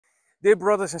Dear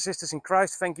brothers and sisters in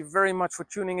Christ, thank you very much for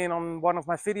tuning in on one of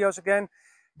my videos again.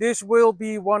 This will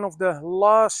be one of the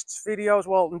last videos,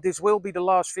 well, this will be the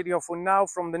last video for now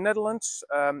from the Netherlands.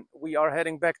 We are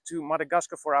heading back to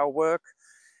Madagascar for our work.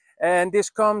 And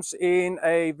this comes in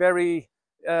a very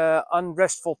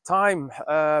unrestful time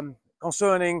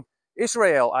concerning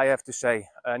Israel, I have to say.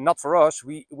 Not for us,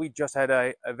 we just had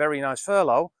a very nice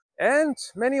furlough. And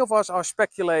many of us are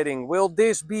speculating, will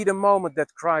this be the moment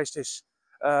that Christ is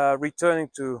returning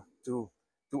to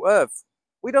earth?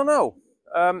 We don't know.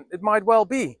 It might well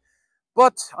be.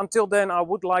 But until then, I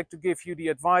would like to give you the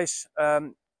advice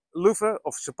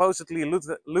supposedly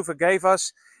Luther gave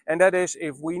us, and that is,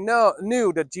 if we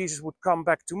knew that Jesus would come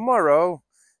back tomorrow,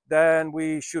 then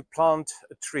we should plant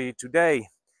a tree today.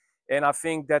 And I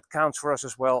think that counts for us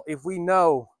as well. If we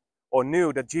know or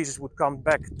knew that Jesus would come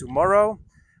back tomorrow,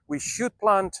 we should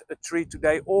plant a tree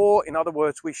today, or in other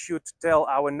words, we should tell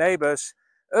our neighbors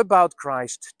about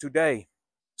Christ today.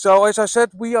 So as I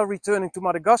said, we are returning to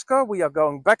Madagascar. We are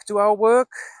going back to our work.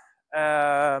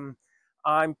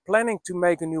 I'm planning to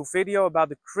make a new video about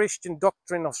the Christian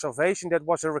doctrine of salvation. That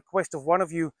was a request of one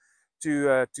of you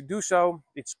to do so.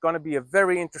 It's going to be a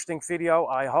very interesting video.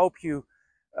 I hope you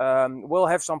will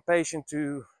have some patience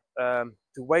to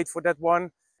wait for that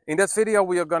one. In that video,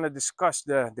 we are going to discuss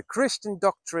the Christian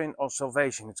doctrine of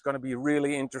salvation. It's going to be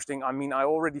really interesting. I mean, I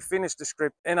already finished the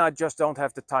script and I just don't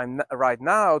have the time right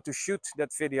now to shoot that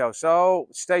video. So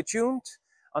stay tuned.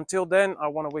 Until then, I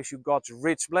want to wish you God's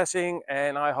rich blessing,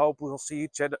 and I hope we'll see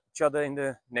each other in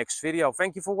the next video.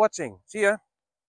 Thank you for watching. See ya.